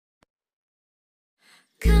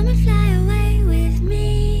Come and fly away with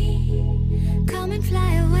me. Come and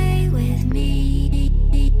fly away with me.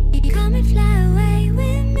 Come and fly away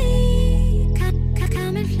with me.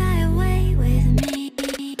 Come and fly away with me.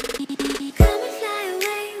 Come and fly away with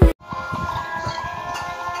me.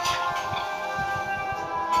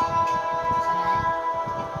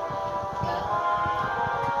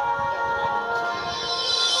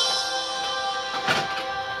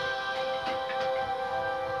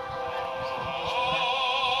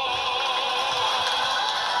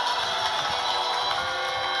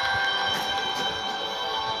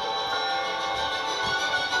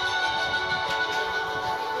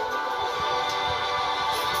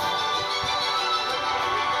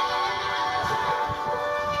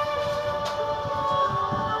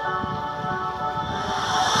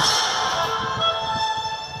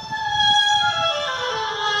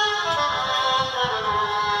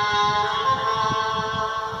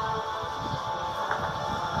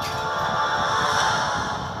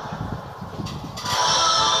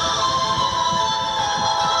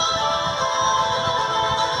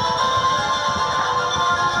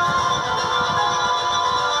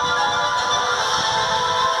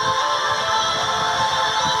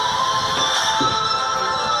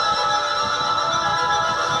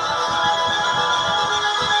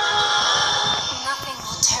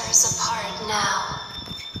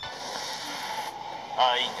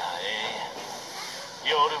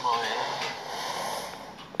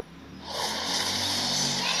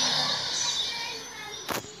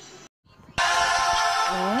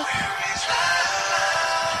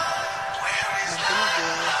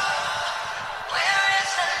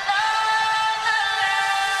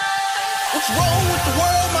 What's wrong with the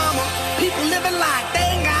world, mama? People living like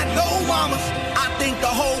they ain't got no mamas. I think the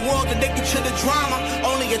whole world's addicted to the drama,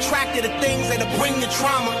 only attracted to things that bring the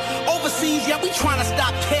trauma. Overseas, yeah, we trying to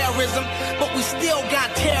stop terrorism, but we still got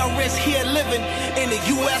terrorists here living in the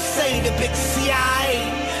USA, the big CIA,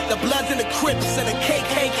 the Bloods and the Crips and the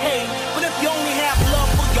KKK. But if you only have love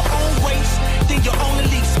for your own race, then you only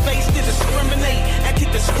leave space to discriminate, and to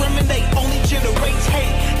discriminate only generates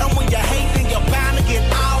hate. And when you hate, then you're bound to get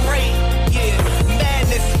irate. Yeah,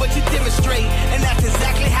 madness is what you demonstrate, and that's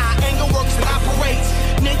exactly how anger works and operates.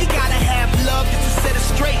 Now you gotta have love just to set it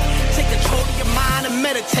straight. Take control of your mind and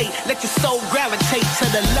meditate. Let your soul gravitate to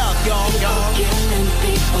the love, y'all. People killing,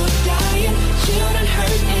 people dying, children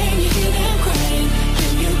hurt and you hear them crying.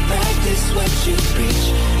 Can you practice what you preach?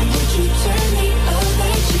 And would you turn the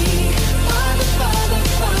other cheek? Father, Father,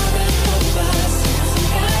 Father, help us. Some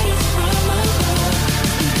guidance from above.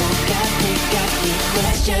 People got me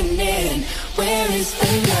questioning, where is the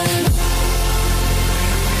love?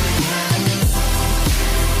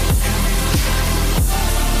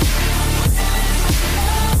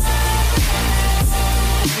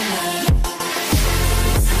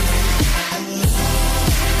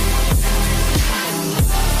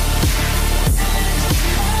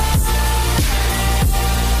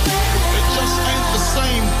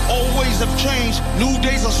 Have changed, new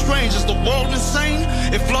days are strange. Is the world insane?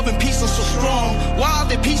 If love and peace are so strong, why are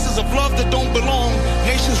there pieces of love that don't belong?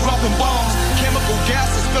 Nations dropping bombs, chemical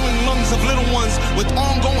gases filling lungs of little ones with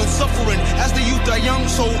ongoing suffering as the youth are young.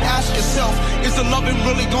 So ask yourself, is the loving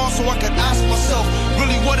really gone? So I can ask myself,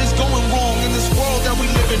 really what is going wrong in this world that we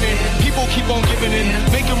living in? People keep on giving in,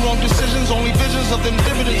 making wrong decisions, only visions of them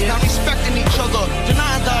dividends, not respecting each other,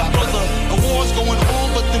 denying thy brother. A war's going on,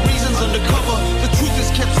 but the reason's undercover. The truth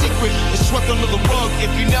is kept secret, it's swept under the rug.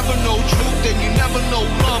 If you never know truth, then you never know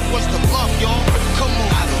love. What's the love, y'all? Come on,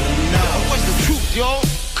 I don't know. What's the truth, y'all?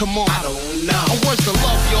 Come on, I don't know. Where's the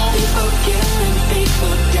love, y'all? People killing,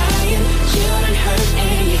 people dying, children hurt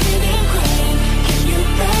and you hear them crying. Can you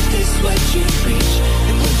practice what you preach?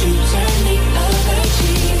 And would you turn the other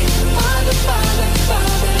cheek? Father, Father,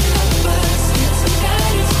 Father, help us. Some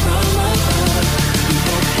guidance from above.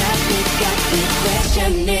 People got me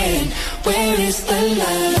questioning, where is the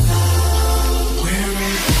love?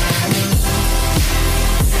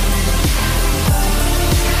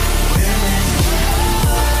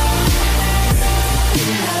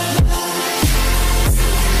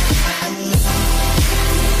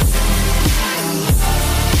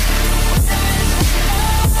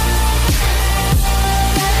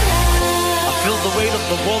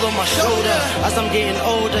 The world on my shoulder. As I'm getting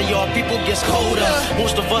older, your people gets colder.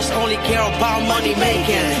 Most of us only care about money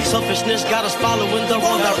making. Selfishness got us following the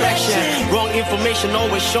wrong direction. Wrong information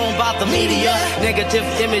always shown by the media. Negative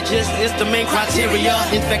images is the main criteria,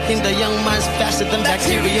 infecting the young minds faster than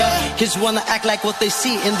bacteria. Kids wanna act like what they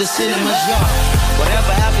see in the cinemas, y'all.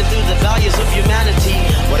 Whatever happened to the values of humanity?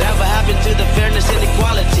 Whatever happened to the fairness and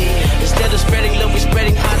equality? Instead of spreading love, we're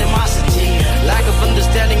spreading animosity. Lack of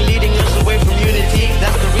understanding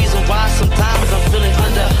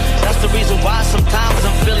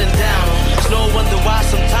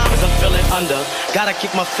Gotta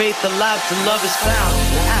keep my faith alive till love is found.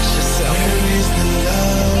 Now ask yourself, where is the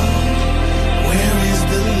love? Where is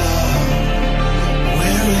the love?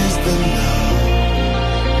 Where is the love?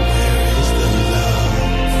 Where is the love?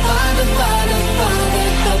 Father, Father, Father,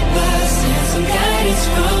 help us. Send some guidance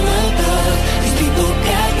from above. These people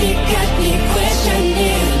got me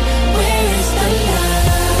questioning. Where is the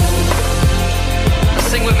love?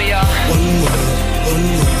 sing with me, y'all. One world, one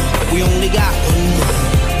world. We only got one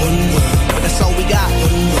world, one world. That's all we got.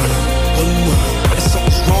 One world, one world. There's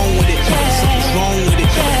something's wrong with it. Something's wrong with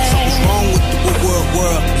it. Something's wrong with the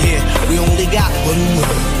world. Yeah, we only got one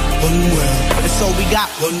world, one world. That's all we got.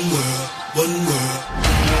 One world, one world.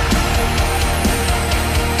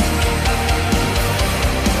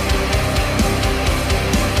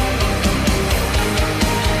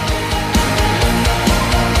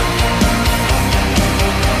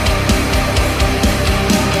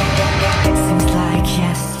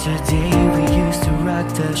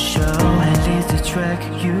 The show, at least the track,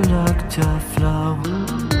 you look to flow.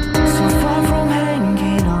 So far from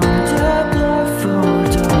hanging on the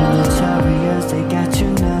blindfold, notorious, they got to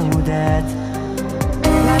know that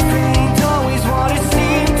life ain't always what it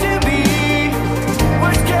seemed to be.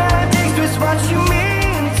 Words can't express what you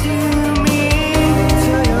mean to me.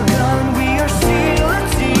 Till you're gone, we are still a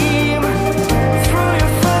team. Through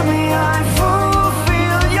your family, I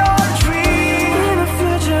fulfill your dream. In the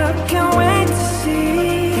future, can't wait to see.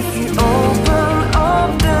 Open up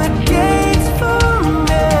the gates for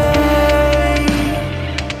me.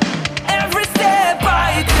 Every step I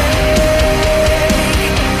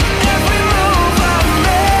take, every move I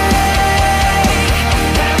make,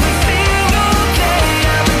 every single day,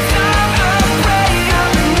 every time I pray,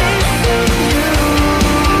 I've been missing you.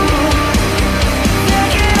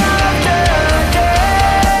 Thinking of the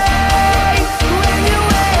day when you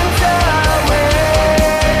went away.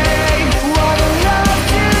 What a love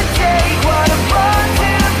to take, what a bond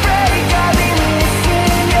to break. I'll be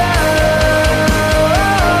missing you.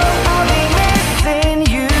 I'll be missing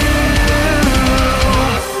you.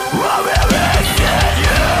 I'll be missing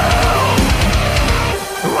you.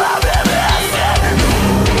 I'll be missing you.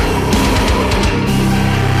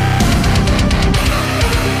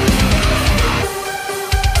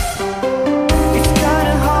 It's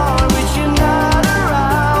kinda hard with you not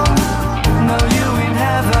around. Know you in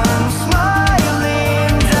heaven,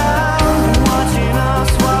 smiling down, watching us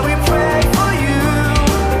while we pray for you.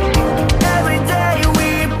 Every day we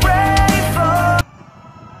pray for.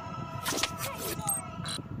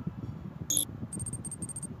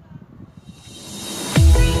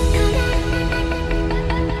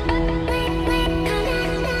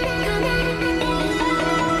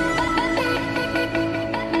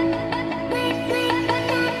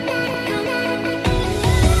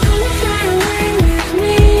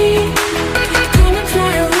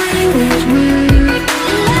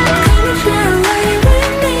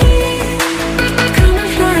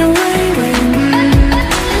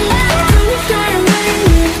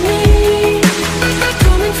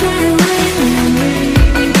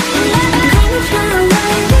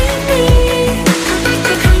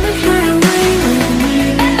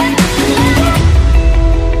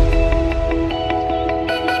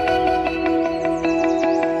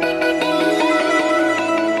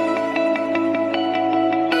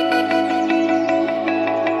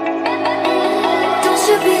 Don't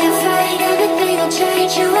you be afraid, everything will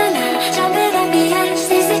change. You and I, jumping on the edge.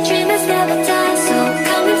 These dreamers never die. So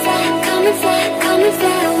come and fly, come and fly, come and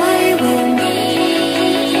fly.